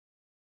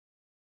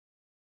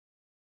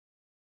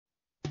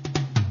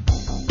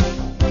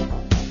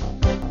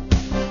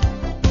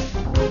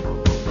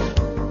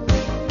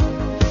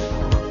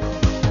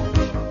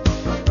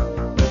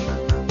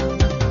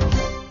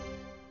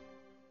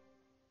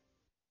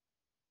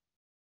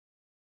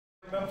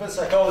Memphis,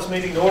 I call this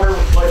meeting to order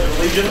with the Pledge of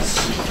Allegiance.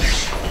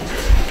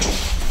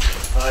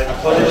 I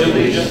pledge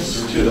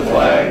allegiance to the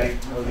flag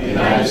of the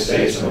United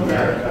States of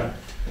America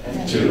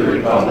and to the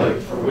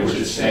republic for which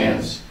it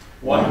stands,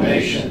 one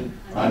nation,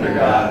 under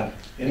God,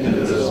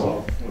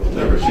 indivisible, with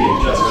liberty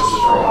and justice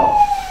for all.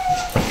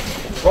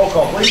 Roll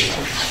call, please.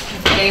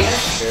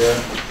 Davis. Here.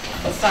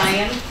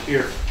 Osayan.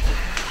 Here.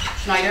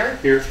 Schneider.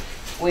 Here.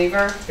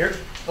 Weaver. Here.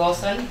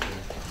 Wilson.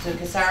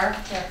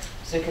 Zukasar. Here.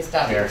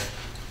 Zukasar. Here.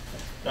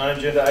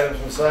 Non-agenda items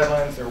from the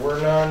sidelines, there were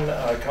none.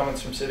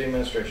 Comments from city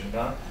administration.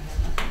 Don?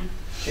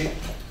 Chief?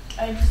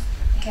 I just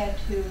had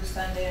to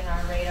send in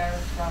our radar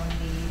from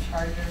the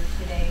charger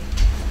today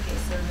to get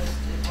serviced.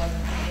 It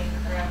wasn't reading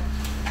correct.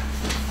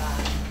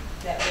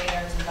 That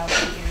radar is about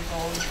 8 years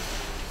old,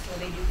 so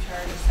they do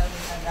charge a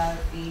 $75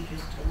 fee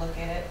just to look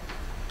at it.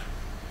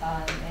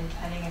 And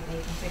depending if they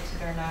can fix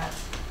it or not,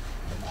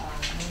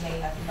 we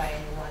may have to buy a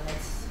new one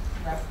that's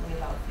roughly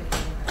about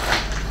 15%.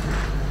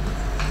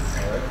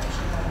 All right.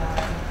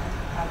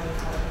 Probably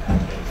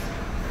 45 days.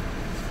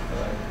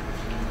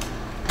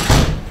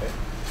 Okay.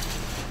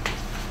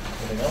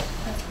 Anything else?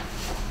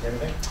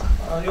 Anything?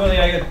 The only thing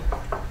I get,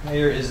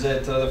 Mayor, is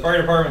that the fire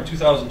department in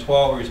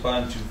 2012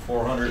 responded to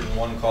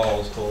 401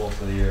 calls total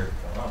for the year,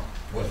 Wow.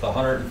 with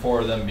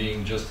 104 of them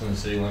being just in the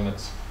city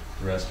limits,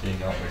 the rest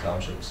being out in the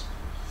townships.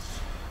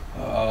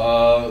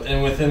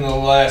 And within the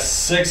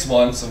last 6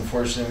 months,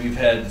 unfortunately, we've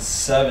had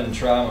 7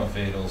 trauma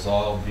fatals,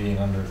 all being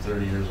under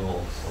 30 years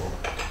old. So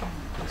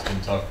it's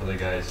been tough for the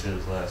guys here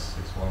this last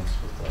 6 months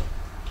with the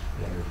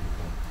younger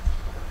people.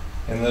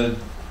 And the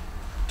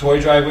toy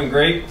drive went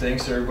great.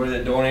 Thanks to everybody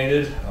that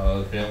donated.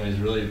 The families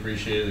really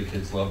appreciated it. The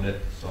kids loved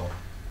it. So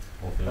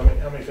hopefully,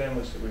 How many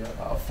families did we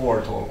have? 4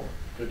 total.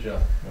 Good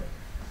job.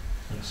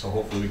 So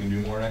hopefully we can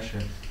do more next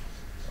year.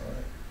 All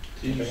right.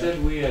 You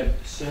said we had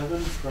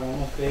 7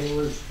 trauma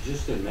failures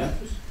just in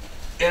Memphis?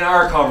 In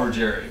our coverage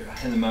area,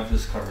 in the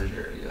Memphis coverage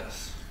area,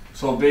 yes.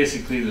 So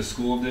basically the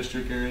school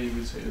district area, you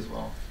would say as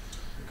well.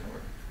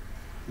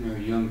 They're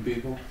young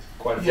people?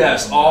 Quite a few.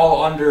 Yes,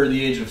 all under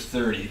the age of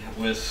 30,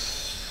 with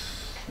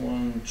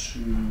 1,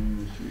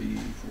 2, 3,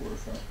 4,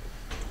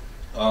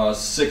 5.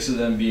 6 of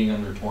them being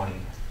under 20.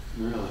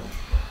 Really?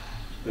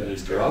 But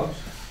it's drugs?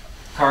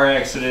 Car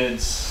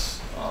accidents,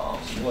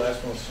 The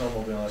last one was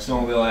snowmobile.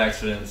 snowmobile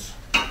accidents.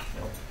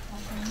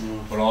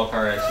 But all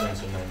car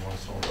accidents and then one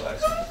snowmobile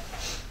accident.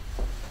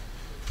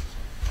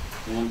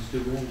 One's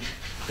too good.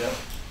 Yep.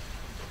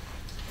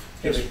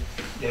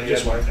 Yeah,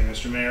 just one thing,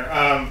 Mr. Mayor.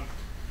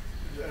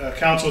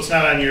 Council, it's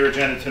not on your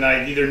agenda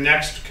tonight. Either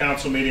next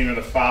council meeting or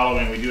the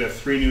following, we do have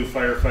 3 new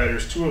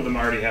firefighters. 2 of them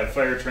already have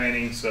fire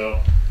training, so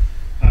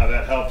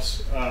that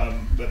helps.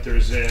 But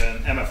there's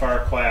an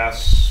MFR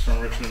class from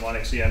Richmond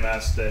Lennox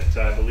EMS that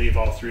I believe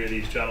all 3 of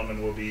these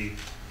gentlemen will be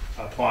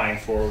applying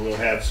for. We'll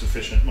have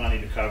sufficient money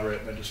to cover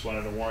it. I just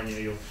wanted to warn you,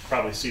 you'll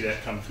probably see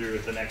that come through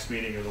at the next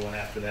meeting or the one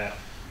after that.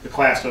 The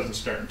class doesn't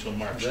start until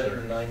March Is that a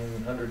 3rd.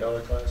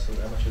 $900 class? So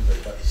how much is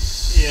that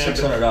class? Yeah,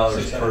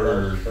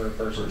 $600 per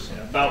person.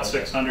 Yeah, about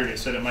 600. He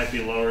said it might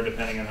be lower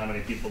depending on how many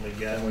people they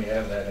get. And we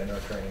have that in our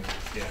training.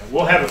 Yeah,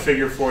 we'll have a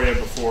figure for you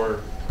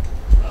before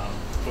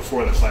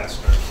the class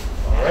starts.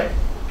 All right.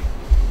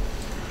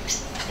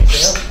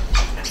 Anything else?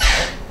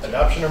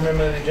 Adoption or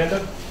amendment of the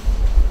agenda?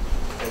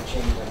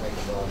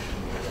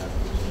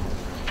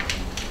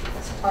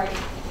 Party.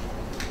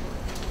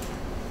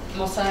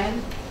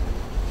 Osayan.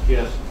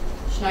 Yes.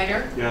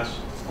 Schneider. Yes.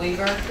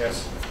 Weaver.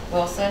 Yes.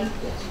 Wilson.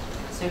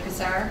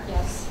 Zukasar.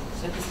 Yes.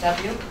 Zukasar.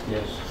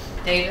 Yes.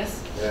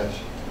 Davis. Yes.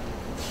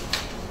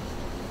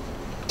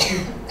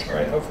 All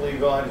right, hopefully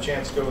you've all had a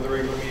chance to go over the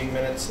regular meeting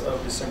minutes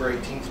of December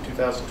 18th,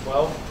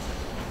 2012.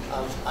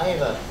 I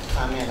have a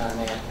comment on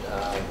that.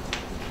 I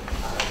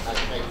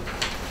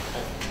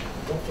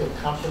don't feel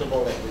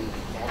comfortable that we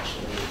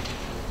actually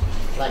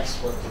flex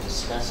what we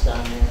discussed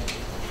on there,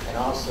 and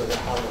also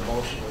how the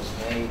motion was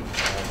made.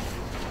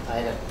 I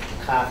had a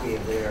copy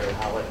of there,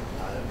 how it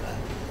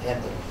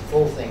had the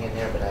full thing in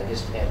there, but I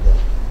just had the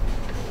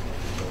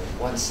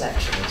one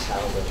section is how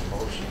the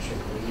motion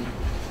should read.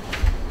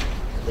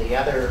 The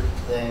other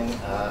thing,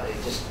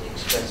 it just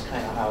expressed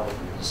kind of how we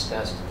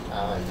discussed.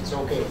 If it's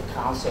okay with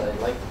council, I'd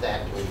like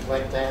that to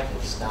reflect that.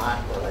 If it's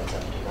not, well, that's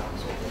up to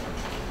council.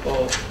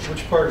 Well,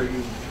 which part are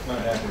you not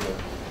happy with?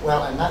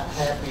 Well, I'm not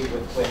happy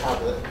with how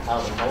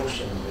the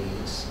motion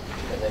reads,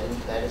 because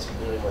that isn't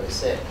really what it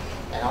said.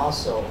 And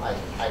also,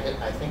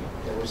 I think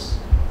there was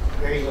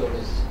very little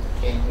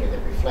in here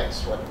that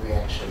reflects what we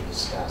actually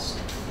discussed.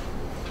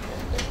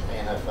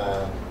 And if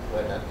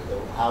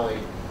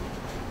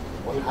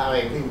how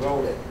I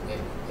rewrote it, it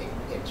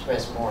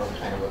expressed more of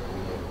kind of what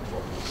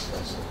we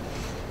discussed.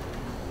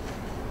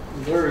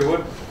 Larry,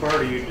 what part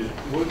are you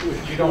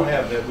You don't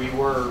have that.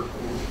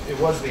 It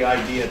was the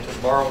idea to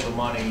borrow the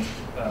money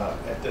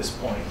at this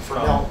point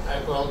from. No,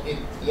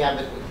 yeah,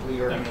 but we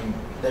were. I mean,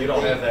 you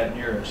don't have that in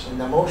yours. In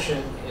the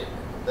motion,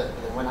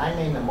 when I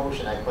made the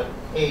motion, I put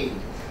paid.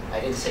 I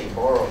didn't say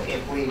borrow.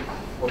 If we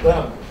were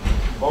going to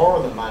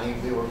borrow the money,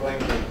 we were going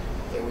to.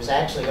 It was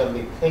actually going to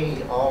be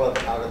paid all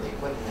out of the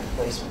equipment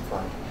replacement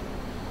fund.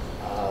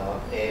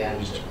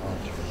 And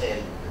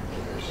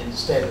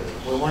instead,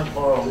 we weren't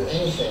borrowing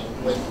anything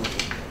with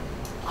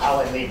how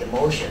I made the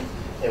motion.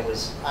 It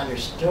was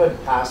understood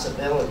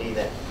possibility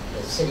that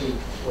the city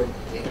would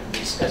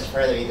discuss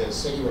further, either the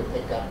city would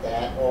pick up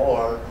that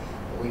or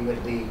we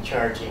would be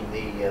charging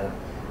the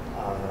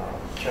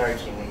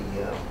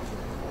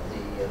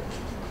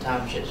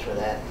townships for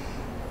that.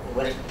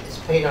 When it's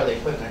paid out of the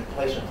equipment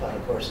replacement fund,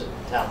 of course, the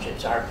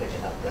townships are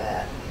picking up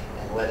that.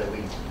 And whether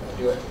we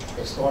do it,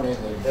 it's going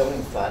into the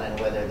building fund, and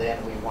whether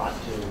then we want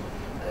to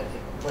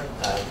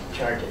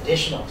charge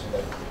additional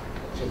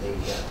to the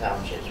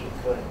townships, we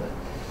could. But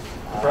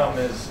The problem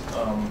is,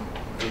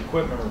 the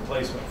equipment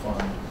replacement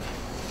fund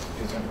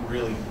isn't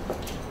really,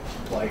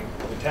 like,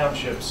 the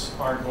townships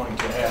aren't going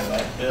to have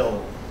that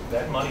bill.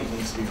 That money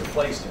needs to be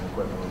replaced in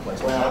equipment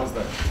replacement. Well,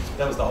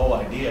 that was the whole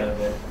idea,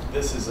 that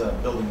this is a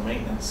building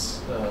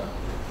maintenance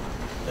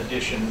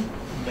addition,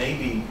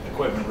 maybe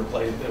equipment or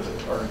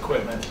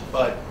equipment,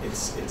 but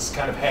it's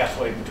kind of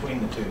halfway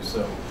between the two.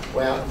 So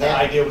well, the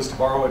idea was to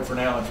borrow it for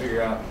now and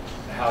figure out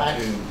how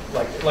to,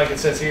 like it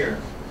says here.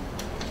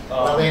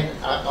 Well then,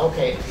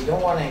 okay, if you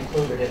don't want to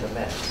include it in the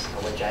minutes,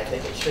 which I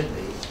think it should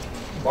be.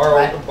 Borrow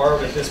at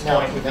this No,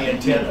 point with no. the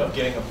intent of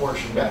getting a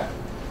portion back.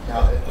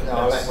 No,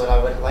 what I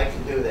would like to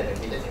do then,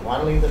 if you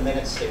want to leave the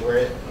minutes stay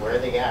where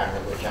they are,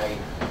 which I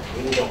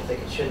really don't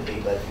think it should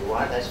be, but if you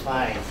want, that's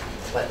fine.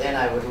 But then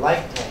I would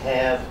like to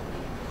have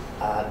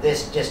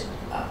this just,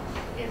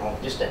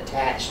 just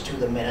attached to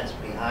the minutes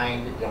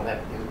behind. You don't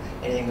have to do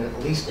anything, but at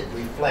least it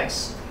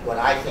reflects what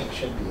I think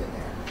should be in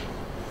there.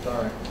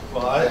 All right.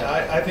 Well,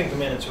 I think the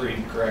minutes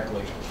read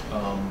correctly.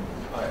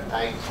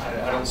 I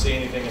don't see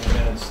anything in the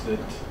minutes that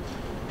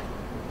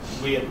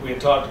we had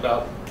talked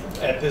about.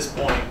 At this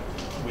point,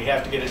 we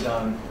have to get it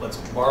done. Let's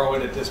borrow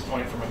it at this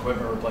point from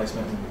equipment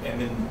replacement, and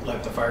then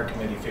let the fire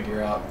committee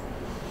figure out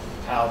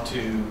how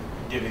to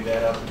divvy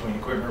that up between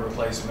equipment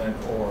replacement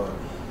or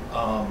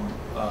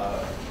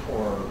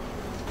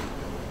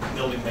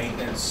building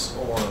maintenance,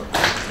 or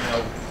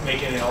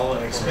making it all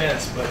an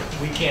expense. But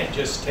we can't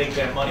just take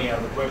that money out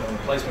of equipment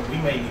replacement. We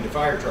may need a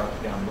fire truck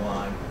down the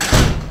line,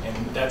 and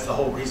that's the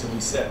whole reason we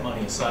set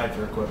money aside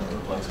for equipment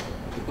replacement.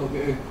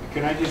 Okay,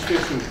 can I just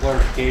get some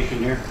clarification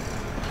here?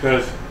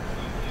 Because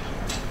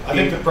I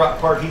think the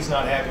part he's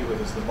not happy with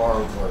is the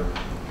borrowed word.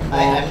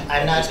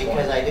 I'm not,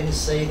 because I didn't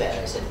say that.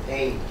 I said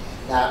paid.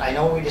 Now, I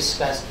know we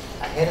discussed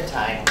ahead of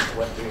time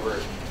what we were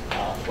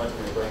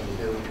going to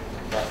do,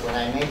 but when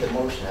I made the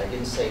motion, I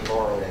didn't say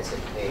borrowed, I said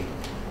paid.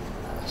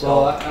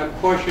 well, I'm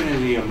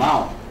questioning the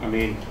amount. I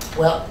mean,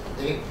 Well,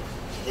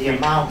 the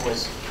amount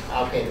was,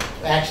 okay,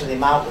 actually the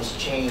amount was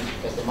changed,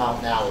 because the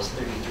amount now is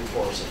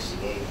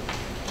 32,468.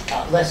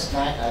 Less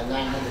 900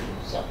 and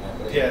something, I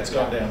believe. Yeah, it's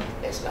gone down.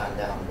 It's gone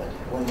down, but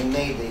when we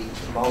made the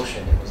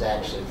motion, it was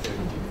actually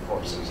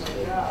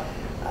 32,468.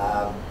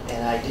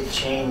 And I did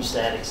change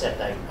that, except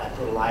I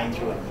put a line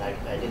through it, and I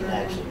didn't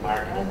actually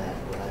mark it in that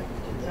when I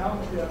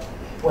did that.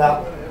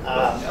 Well,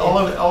 all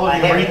of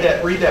you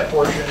read that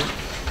portion.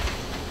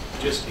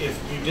 Just if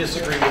you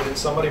disagree with it,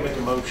 somebody make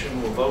a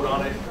motion, we'll vote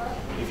on it.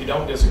 If you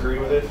don't disagree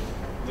with it,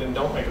 then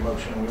don't make a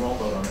motion and we won't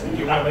vote on it. Do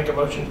you want to make a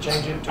motion to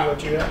change it to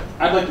what you have?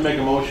 I'd like to make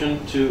a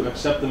motion to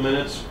accept the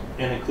minutes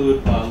and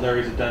include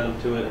Larry's addendum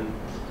to it,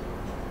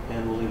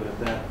 and we'll leave it at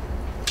that.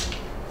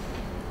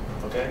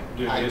 Okay,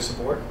 do you get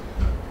support?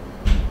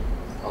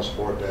 I'll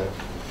support that.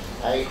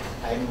 I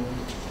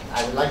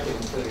would like to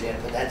include it in,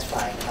 but that's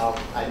fine.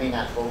 I may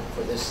not vote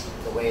for this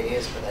the way it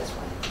is, but that's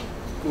fine.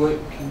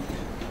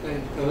 I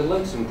would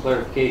like some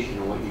clarification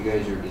on what you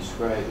guys are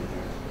describing here.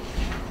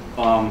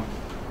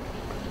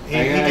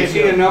 I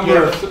see a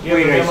number of,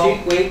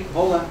 wait,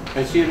 hold on.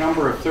 I see a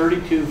number of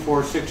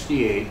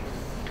 32,468,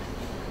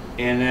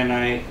 and then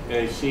I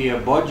see a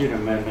budget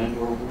amendment,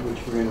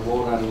 which we're going to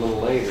vote on a little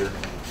later,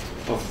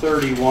 of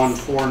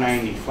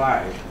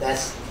 31,495.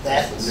 That's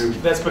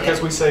That's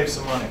because we saved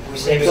some money. We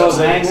saved So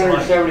some money.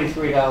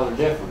 $973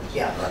 difference.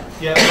 Yeah.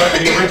 Yeah, but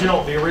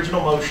the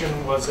original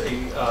motion was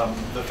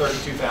the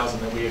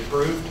 32,000 that we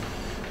approved.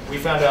 We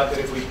found out that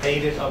if we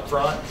paid it up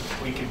front,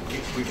 we could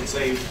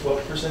save,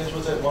 what percentage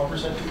was that? 1%, 2%?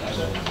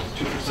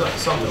 2%,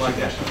 something like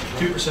that.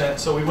 2%.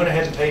 So we went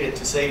ahead and paid it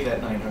to save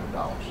that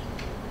 $900.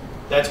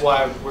 That's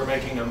why we're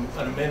making an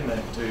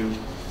amendment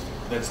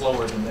that's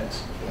lower than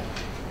this. Okay.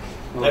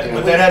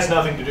 But that has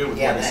nothing to do with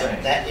Yeah, what he's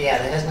saying. that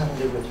has nothing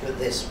to do with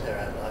this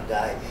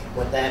guy.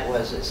 What that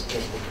was is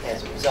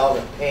as a result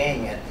of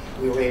paying it,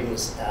 we were able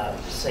to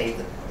save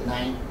the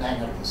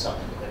 900 and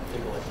something. I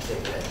figure what the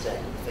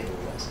exact figure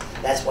was.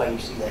 That's why you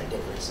see that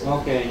difference.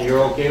 Okay, and you're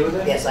okay with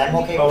it? Yes, I'm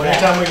okay Oh, with that.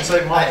 anytime we can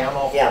save money, I'm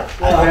all for it. Yeah,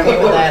 Well, I'm okay of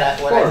with course, that.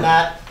 of What course.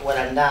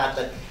 I'm not,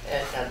 but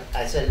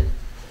I said,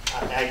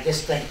 I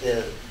just think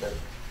the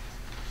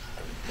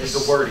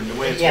wording, the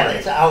way it's yeah, worded.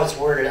 it's how it's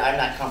worded. I'm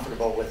not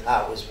comfortable with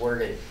how it was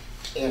worded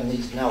in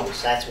these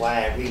notes. That's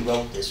why I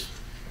rewrote this.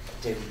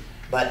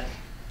 But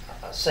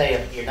say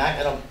if you're not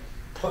going to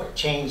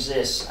change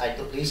this, I'd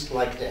at least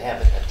like to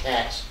have it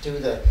attached to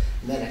the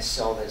minutes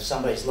so that if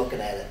somebody's looking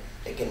at it,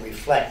 it can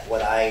reflect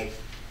what I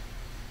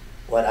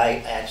what I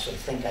actually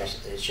think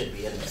it should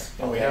be in there.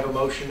 And we have a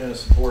motion and a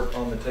support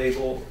on the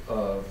table.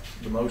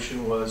 The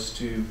motion was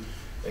to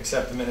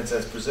accept the minutes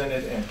as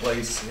presented and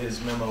place his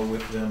memo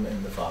with them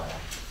in the file.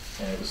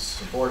 And it was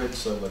supported,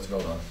 so let's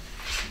vote on it.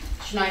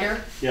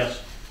 Schneider, Yes.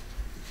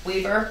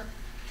 Weaver,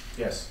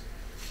 Yes.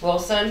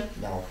 Wilson,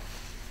 No.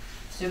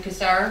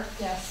 Sukasar,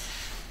 Yes.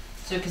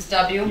 Sukas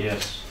W,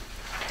 Yes.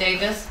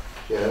 Davis,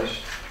 Yes.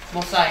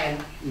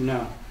 Mosayan.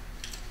 No.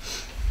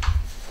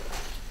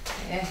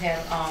 I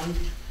have,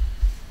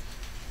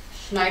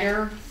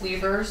 Schneider,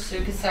 Weaver,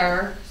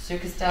 Sukasar,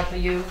 Sukas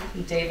W,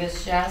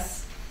 Davis,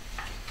 yes,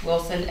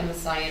 Wilson and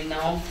Mosayan,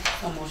 no.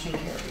 So motion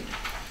carried.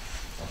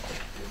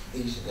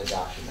 These are the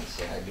documents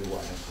that I do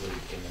want to include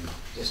in them,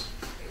 just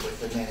with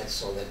the minutes,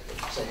 so that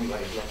if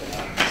anybody's looking at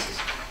them, this is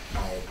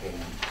my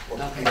opinion.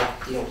 Well, Okay.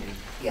 You don't need,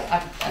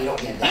 yeah, you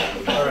don't need that.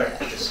 We don't All need right.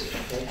 that to see,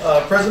 okay?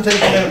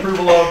 Presentation and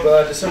approval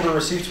of December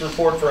receipts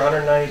report for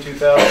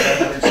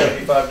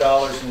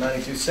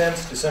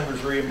 $192,975.92.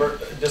 December's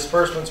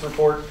disbursements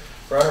report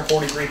for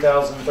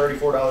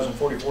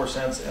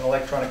 $143,034.44, and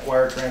electronic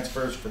wire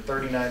transfers for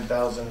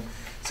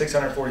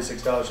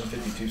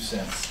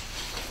 $39,646.52.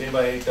 If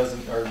anybody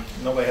doesn't, or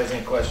nobody has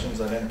any questions,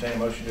 I'd entertain a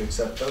motion to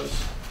accept those.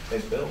 Pay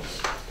the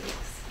bills.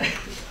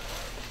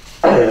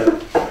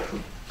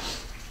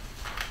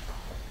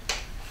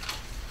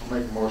 I'll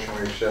make a motion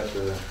we accept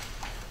the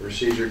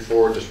receipts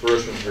report,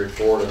 disbursements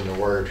report, and the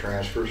wire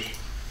transfers.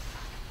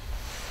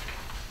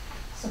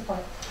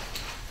 Support.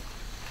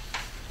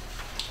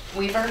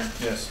 Weaver,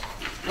 Yes.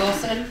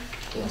 Wilson,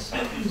 Yes.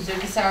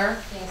 Sukasar,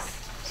 Yes.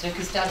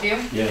 Sukas W,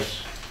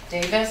 Yes.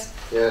 Davis,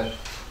 Yes.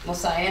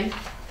 Mosayan,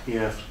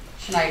 Yes.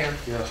 Schneider.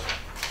 Yes.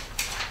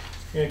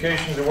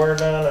 Communications, there were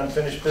none.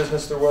 Unfinished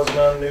business, there was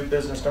none. New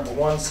business number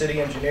one,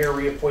 city engineer,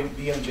 reappoint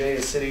BMJ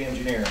as city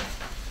engineer.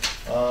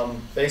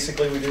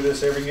 Basically, we do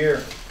this every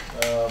year.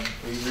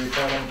 We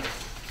reappoint them.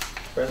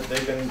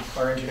 They've been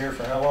our engineer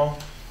for how long?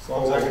 As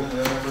long as I can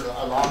remember.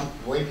 A long,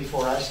 way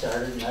before I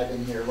started, and I've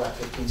been here, what,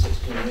 15,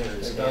 16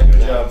 years. They've done a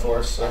good job for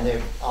us. So. And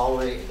they're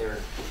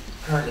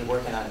currently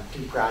working on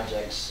 2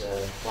 projects,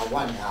 well,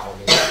 one now,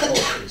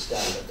 it's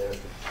done, but they're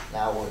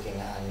now working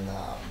on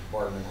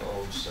Boardman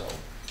Road, so.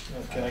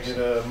 Can I get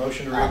a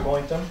motion to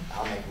reappoint them?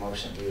 I'll make a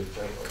motion to.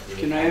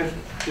 Can I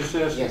just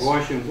ask a Yes.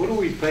 question? What do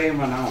we pay them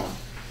an hour?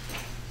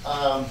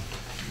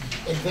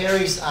 It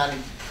varies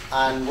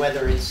on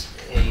whether it's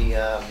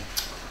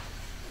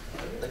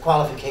the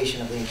qualification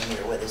of the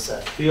engineer, whether it's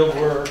a. Field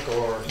work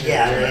or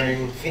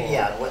engineering?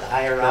 Yeah, what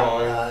higher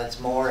up, it's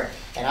more,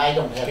 and I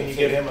don't have. Can the you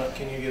get fig- him a,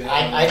 can you get him?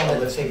 I don't have the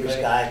list to figures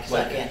pay? guy, because I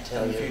Like can't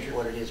tell in you the future?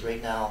 what it is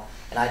right now,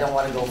 and I don't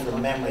want to go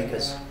from memory,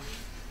 because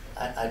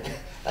I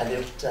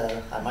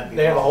might be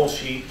They have a wrong. whole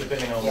sheet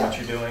depending on what Yeah.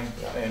 you're doing,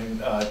 Yeah.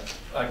 and I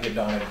can get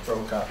Donna to throw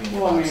a copy in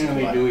your Well, I box. if you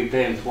mean, like. do we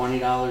pay them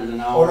 $20 an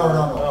Oh, hour?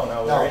 no,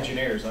 No, they're No.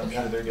 engineers, I'm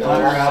sure they're getting.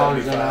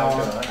 $100 an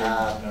 75 to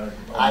hour. 100,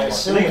 or I more.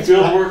 assume I think it's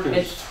field not- work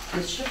is,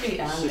 It should be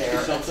on there,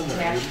 it's 60-something or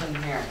attached in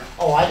here.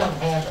 Oh, I don't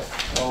have it.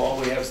 Oh, all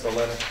we have is the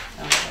letter.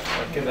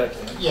 I'll give that to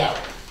him. Yeah.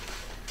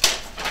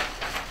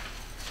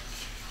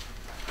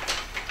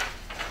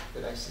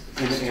 Did I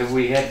see? Have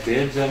we had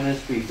bids on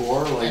this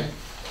before? Like,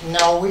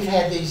 No, we've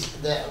had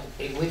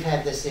we've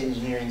had this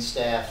engineering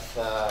staff,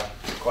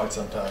 Quite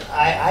some time.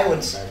 I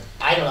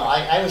don't know,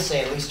 I would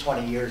say at least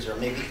 20 years, or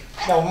maybe,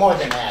 no, more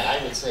than that.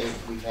 I would say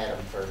we've had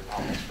them for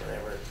almost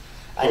forever.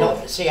 I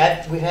don't, see,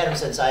 we've had them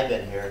since I've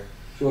been here.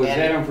 so we've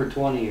And- had them for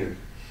 20 years.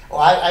 Oh,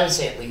 I would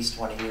say at least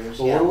 20 years,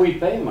 So what yeah. do we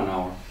pay them an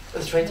hour?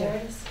 It's right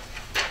there.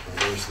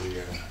 Where's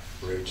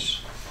the rates?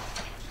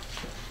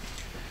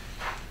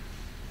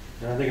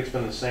 I think it's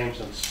been the same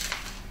since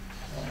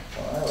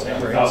Same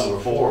rates.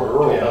 2004.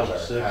 Earl Yeah.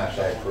 was our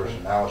contact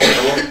person. Now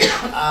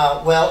it's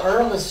Earl. Well,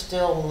 Earl is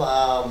still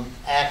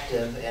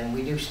active, and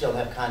we do still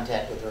have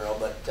contact with Earl,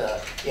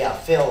 but yeah,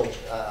 Phil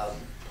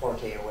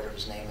Porte, or whatever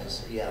his name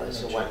is, yeah,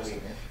 is the one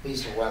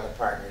he's one of the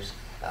partners.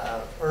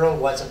 Earl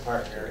was a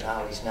partner,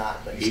 now he's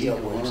not, but he still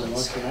works on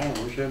 $100 the an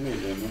hour, wish I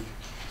made that much.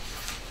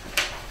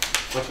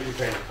 That's what you're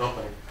paying the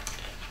company.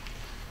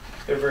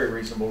 They're very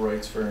reasonable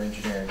rates for an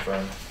engineering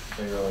firm,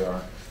 they really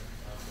are.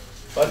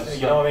 But,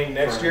 you know, I mean,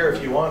 next year,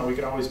 if you want, we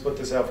can always put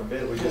this out for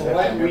bid, we just Well, have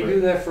why to did we do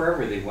remember. that for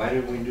everything? Why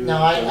didn't we do?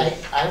 No, it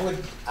for-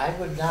 I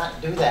would not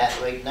do that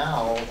right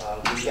now.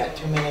 We've got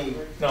too many.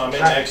 No, I mean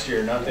next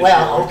year, not this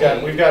Well, year.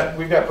 okay.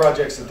 We've got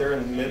projects that they're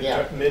in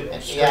Yeah.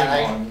 midstream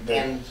Yeah, on. that-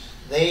 and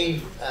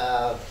they,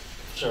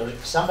 so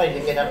somebody to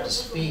get up to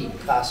speed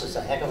costs us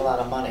a heck of a lot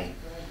of money.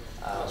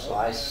 So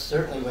I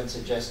certainly would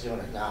suggest doing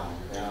it now.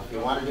 Now, if you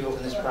want to do it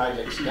when this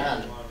project's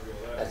done,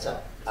 that's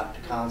up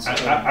to council.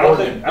 I don't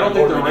think the Board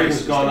rate has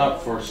releases gone them.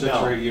 up for 6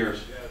 No. or 8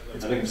 years. I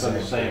It's think been it's been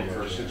the same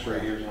for 6 or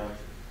 8 years now.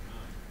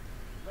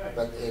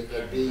 But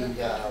it'd be,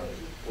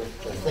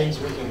 with the things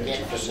we can get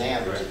from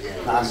them,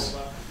 it costs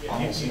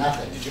almost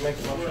nothing. Did you make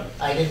the motion?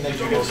 I didn't make Did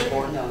the you get motion.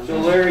 support? No. So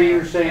Larry,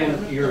 you're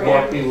saying you're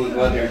happy with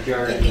what they're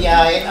charging?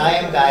 Yeah, I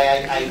am,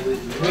 Guy. I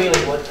would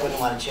really wouldn't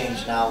want to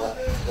change now.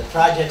 The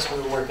projects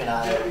we're working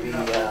on would be,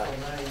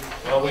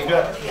 Well, we've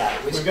got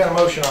Yeah, a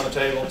motion on the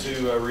table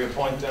to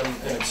reappoint them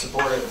and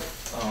support it.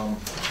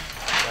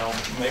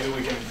 Maybe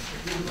we can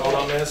vote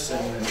on this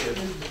and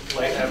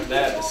late after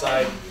that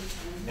decide,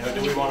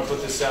 do we want to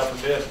put this out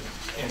for bid?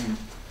 And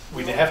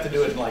we'd have to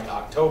do it in like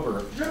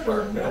October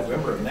or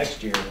November of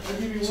next year,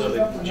 so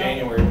that in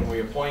January when we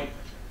appoint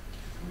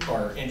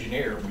our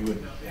engineer, we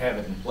would have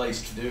it in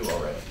place to do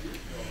already.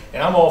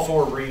 And I'm all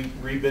for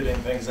rebidding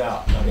things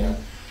out. I mean,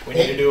 we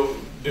need to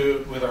do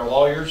it with our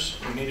lawyers.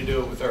 We need to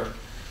do it with our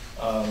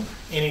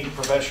any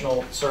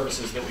professional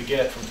services that we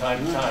get from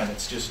time to time.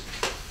 It's just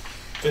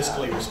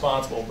fiscally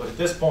responsible. But at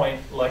this point,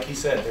 like he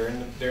said, they're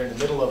in the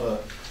middle of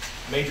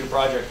a major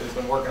project that's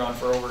been working on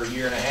for over a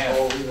year and a half,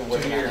 Oh, we've been 2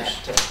 working on years.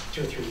 that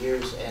 2 or 3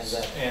 years,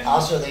 and And-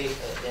 also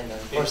and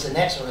of course, the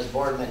next one is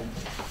Boardman,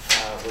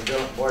 we're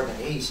doing Boardman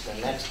East, the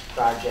next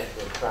project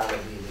would probably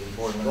be the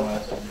Boardman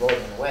West.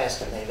 Boardman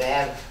West, and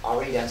they've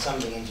already done some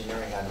of the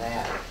engineering on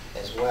that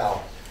as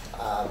well.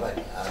 But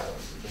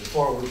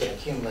before we can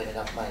accumulate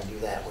enough money to do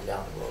that, we're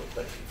down the road,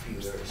 but a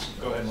few years.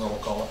 Go ahead and roll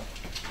call it.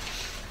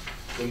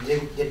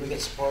 Did we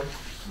get support?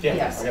 Yeah,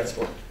 Yes. I got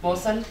support.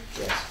 Wilson,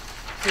 Yes.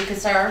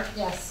 Lukasar,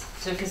 Yes.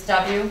 Lucas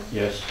W.,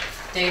 Yes.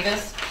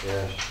 Davis,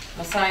 Yes.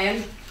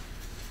 Messiah,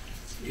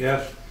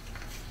 Yes.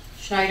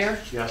 Schneider,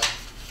 Yes.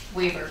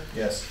 Weaver.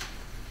 Yes.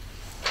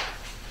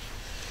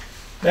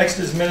 Next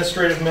is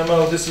administrative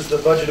memo. This is the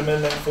budget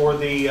amendment for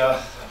the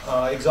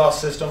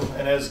exhaust system,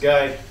 and as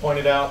Guy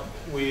pointed out,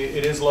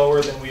 it is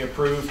lower than we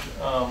approved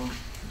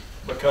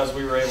because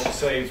we were able to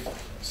save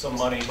some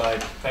money by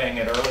paying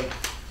it early.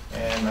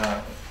 And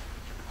I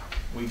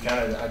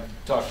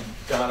talked to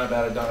Donna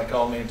about it. Donna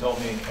called me and told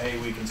me, hey,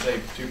 we can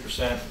save 2%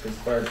 because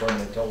the fire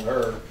department had told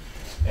her.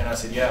 And I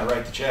said, yeah,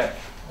 write the check.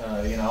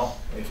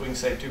 If we can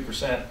save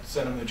 2%,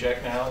 send them the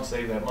check now and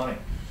save that money.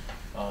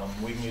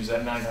 We can use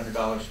that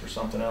 $900 for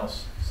something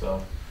else.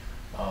 So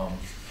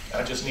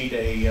I just need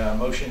a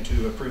motion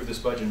to approve this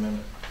budget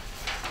amendment.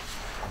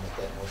 I'll make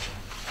that motion.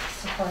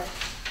 Support.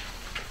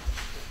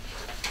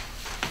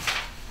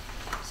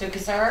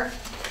 Lukasar,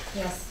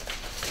 Yes.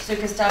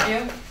 Lucas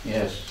W.,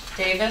 Yes.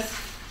 Davis,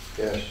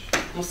 Yes.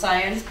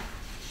 Messiah,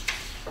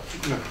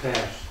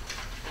 Pass.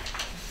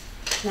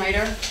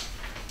 Schneider,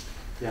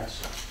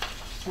 Yes.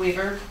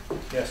 Weaver,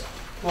 Yes.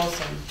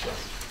 Wilson.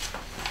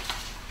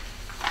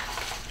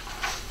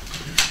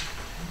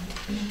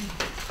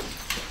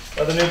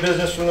 Other new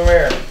business from the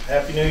mayor.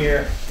 Happy New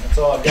Year. That's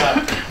all I've got.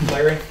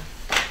 Larry?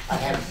 I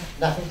have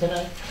nothing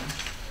tonight?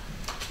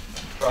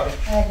 Robbie?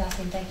 I have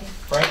nothing, thank you.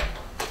 Frank?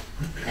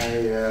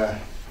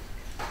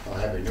 Well,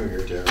 Happy New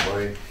Year to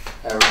everybody.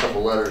 I have a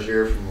couple letters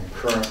here from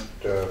current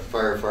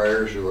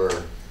firefighters who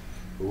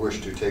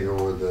wish to take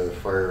over the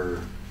fire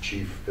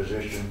chief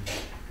position.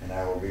 And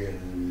I will be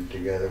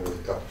together with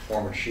a couple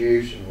former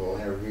chiefs, and we'll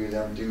interview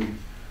them, do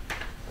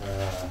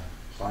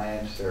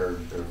clients, their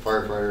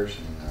firefighters,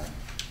 and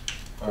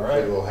All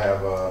hopefully right. we'll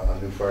have a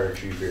new fire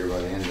chief here by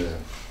the end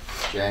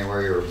of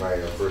January or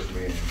by our first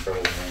meeting in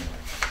February.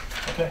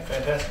 Okay,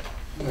 fantastic.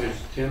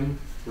 Has Tim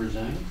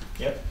resigned?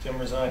 Yep, Tim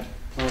resigned.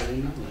 Oh, I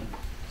didn't know that.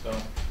 So,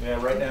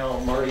 yeah, right now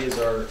Marty is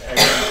our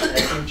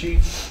acting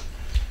chief,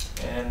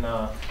 and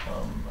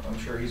I'm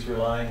sure he's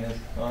relying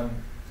on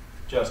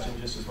Justin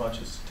just as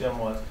much as Tim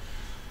was.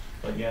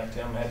 But yeah,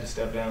 Tim had to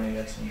step down. He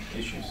had some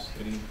issues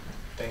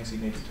things he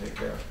needed to take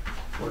care of.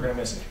 We're gonna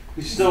miss him,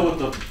 He's still with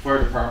the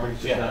fire department,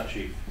 he's just Yeah. not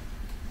chief.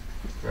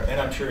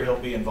 and I'm sure he'll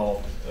be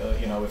involved.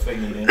 If they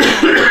need anything,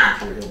 I'm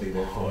sure he'll be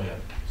there for you.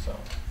 So,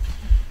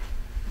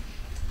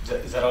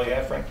 is that all you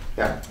have, Frank?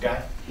 Yeah.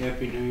 Guy?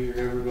 Happy New Year,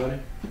 everybody.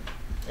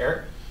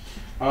 Eric?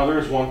 There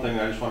is one thing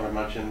I just wanted to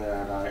mention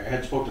that I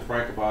had spoke to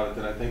Frank about it,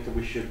 that I think that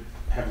we should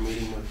have a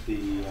meeting with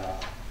the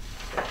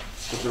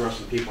rest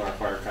of the people in our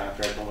fire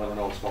contract and let them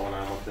know what's going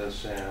on with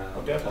this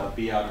and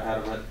be out ahead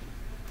of it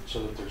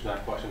so that there's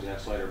not questions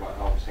asked later about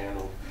how it's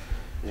handled.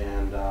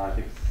 And I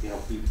think,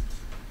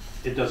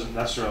 it doesn't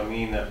necessarily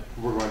mean that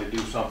we're going to do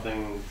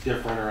something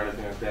different or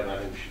anything like that. I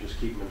think we should just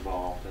keep them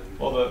involved. And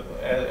Well,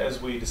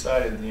 as we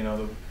decided,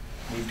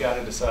 we've got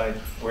to decide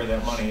where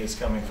that money is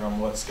coming from,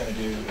 what's going to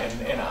do,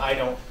 and I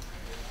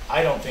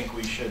don't think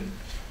we should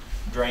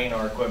drain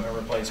our equipment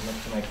replacement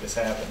to make this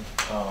happen.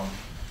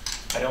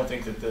 I don't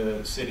think that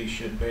the city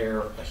should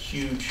bear a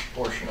huge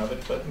portion of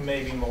it, but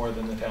maybe more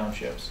than the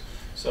townships.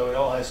 So it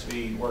all has to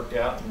be worked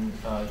out, and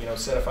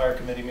set a fire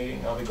committee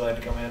meeting. I'll be glad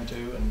to come in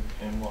too,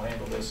 and we'll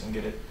handle this and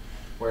get it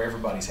where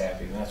everybody's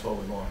happy, and that's what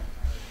we want.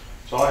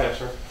 that's all I have,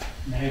 sir.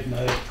 Can I get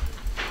a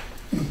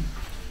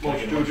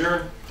Motion to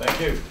adjourn. Thank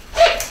you.